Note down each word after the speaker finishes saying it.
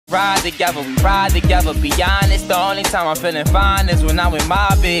We ride together, be honest. The only time I'm feeling fine is when I'm with my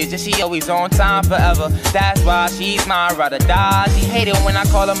bitch, and she always on time forever. That's why she's mine, ride or die. She hate it when I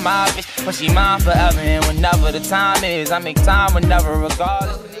call her my bitch, but she mine forever. And whenever the time is, I make time whenever,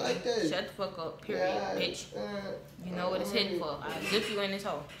 regardless. Shut the fuck up, period, bitch. You know what it's hitting for. I'll zip you in this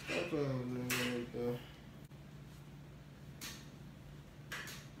hole.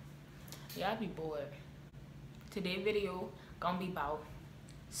 Y'all be bored. Today's video gonna be about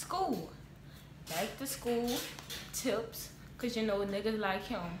school. Back to school tips. Cause you know niggas like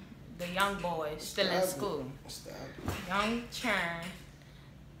him, the young boys still in school. Young churn,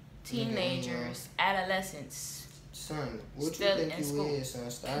 teenagers, adolescents. Son, what still you think in you school. is,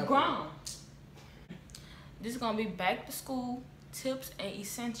 son? Stop. Grown. This is gonna be back to school tips and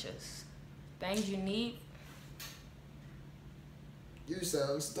essentials. Things you need. You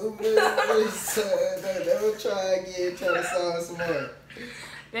sound stupid. Never try again. Try to sound smart.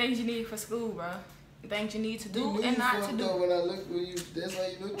 Things you need for school, bro. Things you need to do and not to do. When I look at you, that's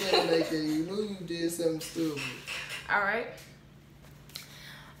why you look at me like that. You knew you did something stupid. All right.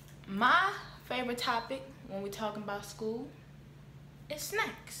 My favorite topic when we talking about school is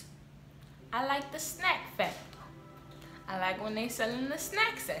snacks. I like the snack factor. I like when they selling the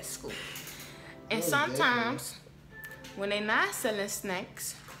snacks at school. And sometimes when they not selling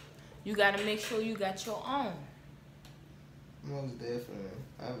snacks, you gotta make sure you got your own. Most definitely.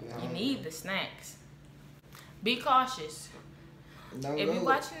 You need the snacks. Be cautious. If you're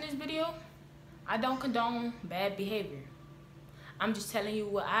watching this video, I don't condone bad behavior. I'm just telling you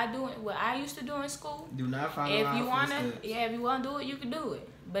what I used to do in school. Do not follow if you wanna do it, you can do it.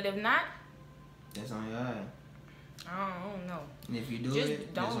 But if not, that's on your eye. I don't know. And if you do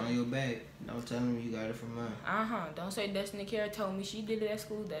it, that's on your back. Don't tell them you got it from mine. Don't say Destiny Kara told me she did it at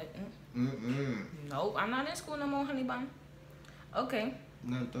school. Nope, I'm not in school no more, honey bun. Okay.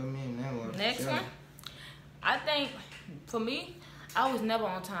 No, throw me in that one. Next one. I think for me, I was never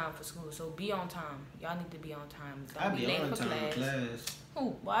on time for school, so be on time. Y'all need to be on time. Don't be late for class.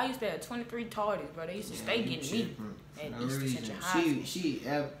 Who? Well, I used to have 23 tardies, bro. They used to stay getting me. No reason. She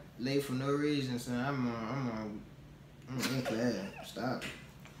late for no reason, so I'm in class. Stop.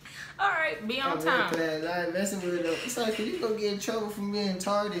 Alright, be on time. I ain't messing with them. It's like, you gonna get in trouble for being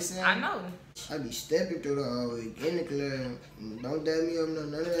tardy, son. I know. I be stepping through the hallway, in the class. Don't dab me up,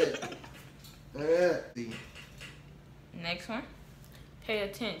 none of that. None of that. Next one. Pay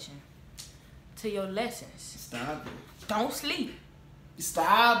attention to your lessons. Stop it. Don't sleep.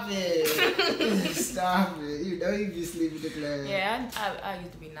 Stop it. Stop it. You know you be sleeping in the class. Yeah, I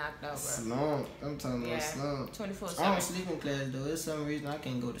used to be knocked out, bro. Slump. I'm talking about slump. 24/7. I don't sleep in class, though. There's some reason I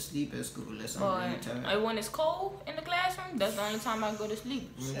can't go to sleep at school unless I'm really tired. When it's cold in the classroom, that's the only time I go to sleep.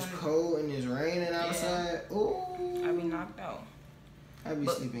 When it's cold and it's raining outside, ooh. I be knocked out. I be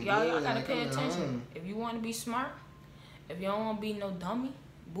sleeping y'all gotta pay attention. If you want to be smart, if you don't want to be no dummy,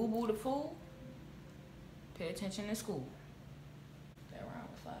 boo-boo the fool, pay attention in school. That round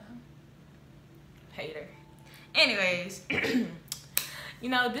was fire, huh? Hater. Anyways, you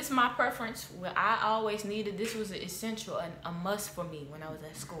know, this is my preference. What I always needed, this was an essential and a must for me when I was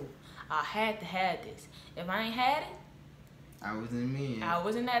at school. I had to have this. If I ain't had it, I wasn't me. I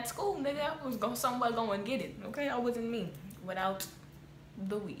wasn't at school, nigga. I was going somewhere going to get it. Okay, I wasn't me without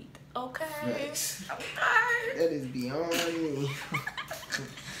the weed. Okay. Right. Okay. That is beyond me.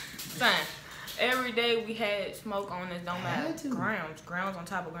 Son, every day we had smoke on us. Don't matter. Grounds on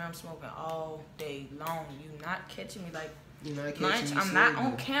top of grounds, smoking all day long. You not catching me like lunch. I'm not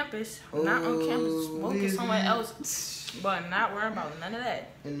on campus. I'm not on campus smoking somewhere else. But not worrying about none of that.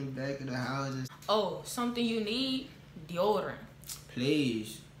 In the back of the houses. Oh, something you need? Deodorant.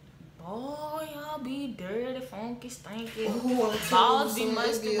 Please. Boy, y'all be dirty, funky, stinky. Balls be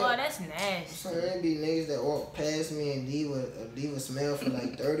musty, boy, that's nasty. Son, there be niggas that walk past me and diva smell for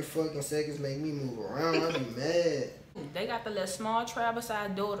like 30 fucking seconds, make me move around. I be mad. They got the little small travel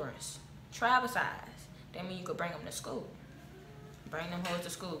size deodorants. Travel size. That mean you could bring them to school. Bring them hoes to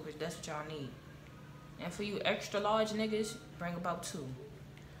school, because that's what y'all need. And for you extra large niggas, bring about 2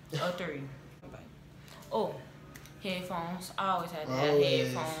 or 3. Oh. Headphones. I always had to have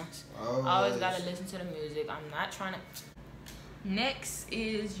headphones. Always gotta listen to the music. I'm not trying to. Next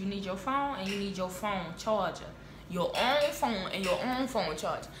is you need your phone and you need your phone charger. Your own phone and your own phone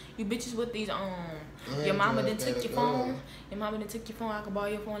charger. You bitches with these your mama done took your phone. Your mama done took your phone. I can borrow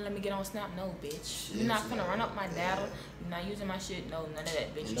your phone. Let me get on Snap. No, bitch. You're not finna run up my data. You're not using my shit. No, none of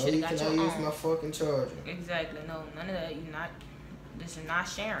that, bitch. You shoulda got your own. use my fucking charger. Exactly. No, none of that. You not. This is not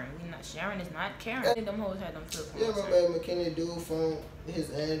sharing. We not sharing. Is not caring. I think them hoes had them flip phones. Yeah, my baby McKinney dude phone,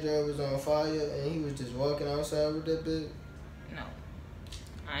 his Android was on fire and he was just walking outside with that bitch. No,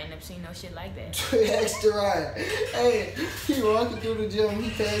 I ain't never seen no shit like that. Extra right. Hey, he walking through the gym. He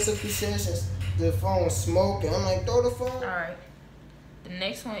passed some concessions. The phone smoking. I'm like, throw the phone. All right. The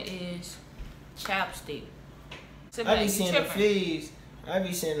next one is chapstick. I be seeing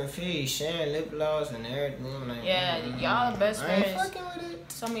the feeds. Sharing lip gloss and everything. I'm like, yeah, y'all best friends. I ain't fucking with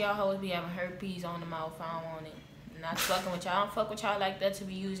it. Some of y'all hoes be having herpes on the mouth. I don't want it. Not fucking with y'all. I don't fuck with y'all like that to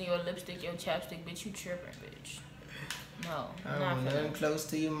be using your lipstick, your chapstick, bitch. You tripping, bitch. No, I don't want nothing close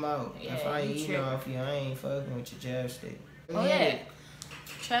to your mouth. Yeah, if I eat off you, I ain't fucking with your chapstick. Oh yeah,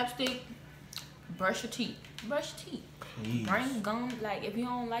 chapstick. Brush your teeth. Brush your teeth. Please. Bring gum. Like if you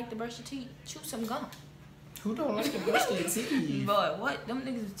don't like to brush your teeth, chew some gum. Who don't like to brush their teeth? Boy, what? Them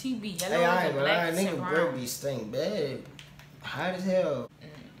niggas with teeth be yellow and black and nigga breath be stink bad. Hot as hell.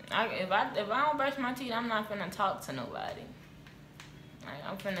 If I don't brush my teeth, I'm not finna talk to nobody. Like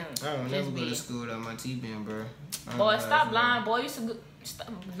I'm finna. I don't never go to school without my teeth being, bro. Boy, stop lying, boy. You should stop.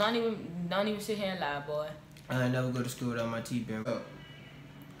 Don't even sit here and lie, boy. I never go to school without my teeth being.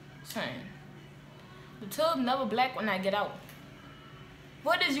 Son, the tube never black when I get out.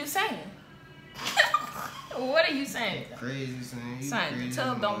 What is you saying? What are you saying? Crazy, son. Son, the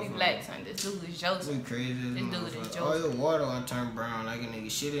tub don't be black, son. This dude is Joseph. You crazy as This dude is Joseph. All your water gonna turn brown like a nigga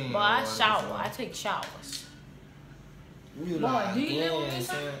shit in. Boy, I shower. I take showers. You Boy, do you live with me,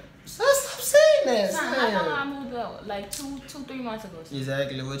 son? Stop saying that, Son, son. how long I moved out? Like 3 months ago. Son.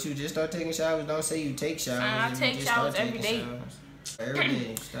 Exactly. What you just start taking showers? Don't say you take showers. Son, I take showers every day. Every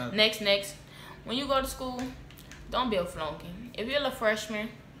day. Stop. Next. When you go to school, don't be a flunky. If you're a freshman,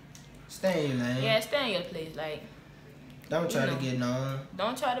 stay in your lane. yeah, stay in your place. Like, don't try to get known.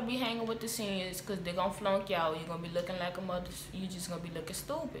 Don't try to be hanging with the seniors because they're gonna flunk y'all. You're gonna be looking like a mother. You just gonna be looking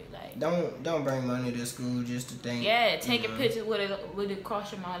stupid. Like, don't bring money to school just to think. Yeah, take a picture with it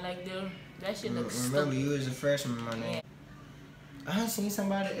across your mouth like that shit looks stupid. Remember, you was a freshman, my nigga. Yeah. I seen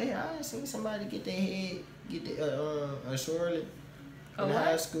somebody get their head a swirly in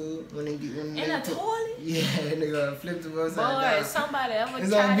high school when they in a toilet. Yeah, they gonna flip the upside down. Boy, somebody ever tried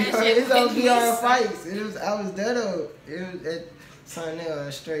that shit. It's on VR fights. I was there though. It was at son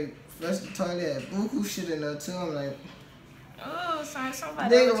there straight flush the toilet. Had buku shit in there too. I'm like, oh, son,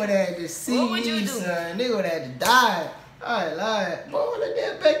 somebody. Nigga would have had to see what would you me, do? son. Nigga would have had to die. I lied. Boy, look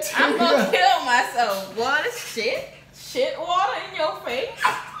that bacteria. I'm gonna kill myself. Boy, this shit water in your face.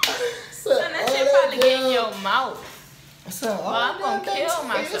 Son, that shit probably get in your mouth. So, I'm gonna kill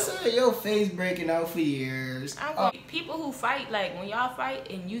myself. Your face breaking out for years. People who fight, like when y'all fight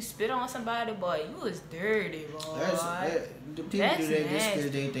and you spit on somebody, boy, you was dirty, boy. The people do that just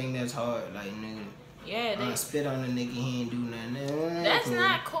because they think that's hard. Like, nigga, yeah, they spit on a nigga, he ain't do nothing. That's cool.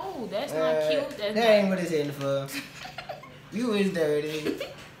 Not cool. That's not cute. That ain't what it's in for. You is dirty.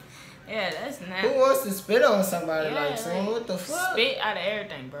 Yeah, that's not. Who wants to spit on somebody like saying what the fuck? Spit out of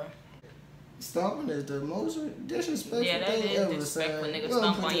everything, bro. Stomping is the most disrespectful thing ever. Yeah, that is disrespectful. Nigga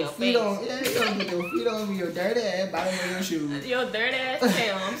stomp on your face. You don't put your feet on your dirty ass bottom of your shoes. Your dirty ass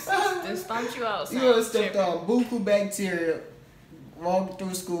tail just stomped you out. You done stepped on buku bacteria. Walked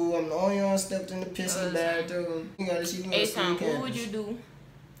through school. I'm the only one stepped in the piss in the bathroom. You gotta see me on school campus. What would you do?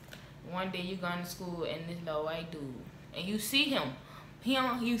 One day you gone to school and this little white dude, and you see him.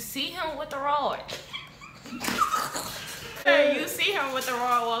 You see him with the rod. You see him with the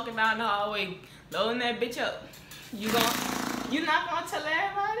rod walking down the hallway, loading that bitch up. You not gonna tell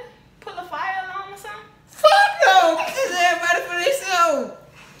everybody? Pull a fire alarm or something? Fuck no! It's everybody for themselves.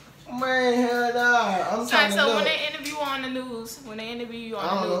 Man, hell nah. I'm trying to So when they interview on the news, I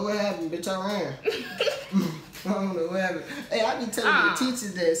don't know what happened, bitch. I ran. I don't know what happened. Hey, I be telling the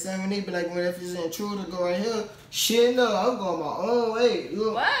teachers that, son, when they be like, when if it's intruder go right here, shit, no, I'm going my own way.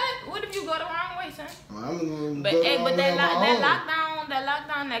 What? What if you go the wrong way, son? I'm but that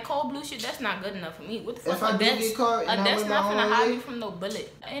lockdown, that cold blue shit, that's not good enough for me. What the fuck? If I do get caught, that's not gonna hide you from no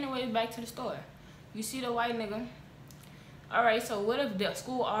bullet. Anyway, back to the story. You see the white nigga. All right, so what if the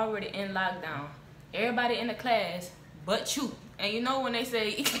school already in lockdown? Everybody in the class but you. And you know when they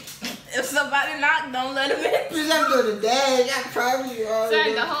say, if somebody knock, don't let them in. Bitch, I'm doing the dash. I promise you all.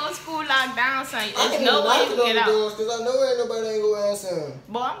 Son, the whole school locked down, son. There's no way you can get out. Because I know ain't nobody ain't gonna answer him.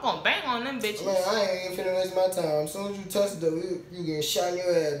 Boy, I'm gonna bang on them bitches. Man, I ain't even finna waste my time. As soon as you touch the door, you get shot in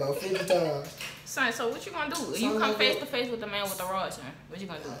your ass about 50 times. Son, so what you gonna do? You come face to face with the man with the rod, son. What you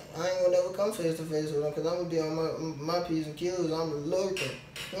gonna do? I ain't gonna never come face to face with him because I'm gonna be on my P's and Q's. I'm lurking.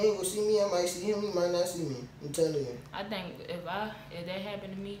 He ain't gonna see me. I might see him. He might not see me. I'm telling you. I think if that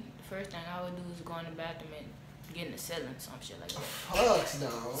happened to me, the first thing I would do is go in the bathroom and get in the ceiling, some shit like that. Fuck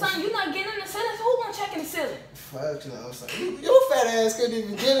no. Son, you not getting in the ceiling? So who gonna check in the ceiling? Fuck no, son. Your fat ass couldn't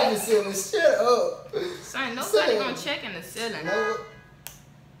even get in the ceiling. Shut up. Son, nobody gonna check in the ceiling. No.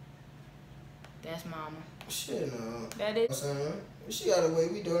 That's mama. Shit, no. That is. Son, she got away.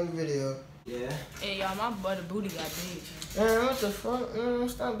 We doing the video. Yeah. Hey, y'all, my butter booty got big. Man, what the fuck?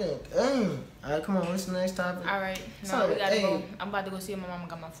 Stop that. Alright, come on. What's the next topic? Alright. No, we gotta go. I'm about to go see if my mama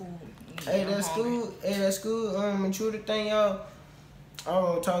got my food. Hey, that school. Intruder thing, y'all. I don't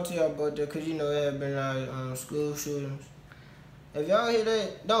want to talk to y'all about that because, you know, there have been like school shootings. If y'all hear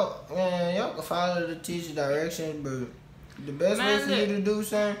that, y'all can follow the teacher directions, but the best way for you to do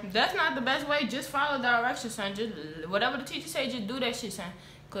something. That's not the best way. Just follow directions, son. Just whatever the teacher say, just do that shit, son.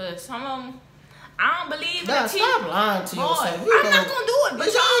 Cause some of them, I don't believe in the teacher. Stop lying to yourself. I'm not gonna do it, but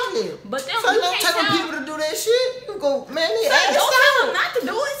exactly. But then so you don't can't tell tell people to do that shit. You go, man. Son, don't tell them not to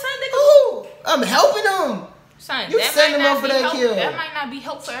do it, son. Ooh, I'm helping them. Son, you that send might them not up for be that help. kill. That might not be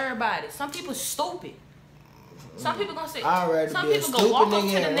help for everybody. Some people stupid. Some people gonna say. Some people go walk up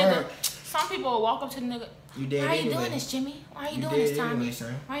to the nigga. Some people will walk up to the nigga. You dead Why anyway. you doing this, Jimmy? Why you doing this, Tommy?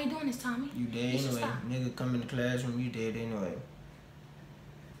 Anyway, Why you doing this, Tommy? You dead anyway. Nigga come in the classroom, you dead anyway.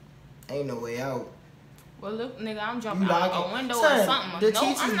 Ain't no way out. Well, look, nigga, I'm jumping out a window or something. The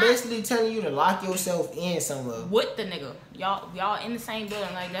teacher's basically telling you to lock yourself in somewhere. With the nigga. Y'all in the same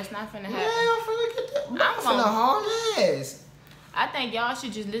building. Like, that's not finna happen. Yeah, I'm finna get that. I'm finna haul ass. I think y'all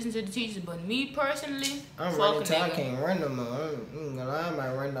should just listen to the teachers, but me personally, I'm running till I can't run no more. I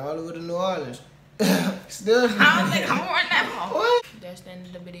might run all the way to New Orleans. Still. I don't think I'm gonna run that far. What? That's the end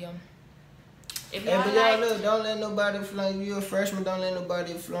of the video. If hey, but y'all look, don't let nobody flunk you. You're a freshman, don't let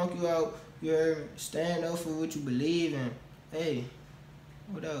nobody flunk you out. You're stand up for what you believe in. Hey,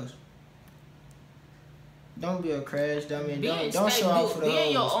 what else? Don't be a crash dummy. Don't show out for the hoes. Be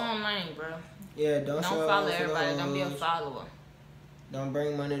in your own lane, bro. Yeah, don't show follow out for everybody. the Don't be a hoes. follower. Don't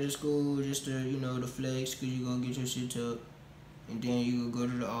bring money to school just to, you know, the flex, because you gonna get your shit took. And then you go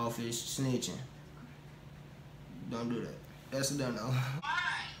to the office snitching. Don't do that. That's a no.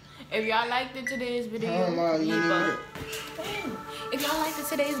 If y'all liked today's video,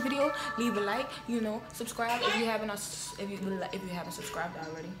 today's video, leave a like. You know, subscribe if you haven't subscribed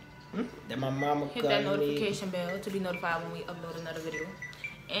already. That my mama hit that notification bell to be notified when we upload another video.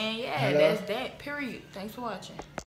 And yeah, that's that. Period. Thanks for watching.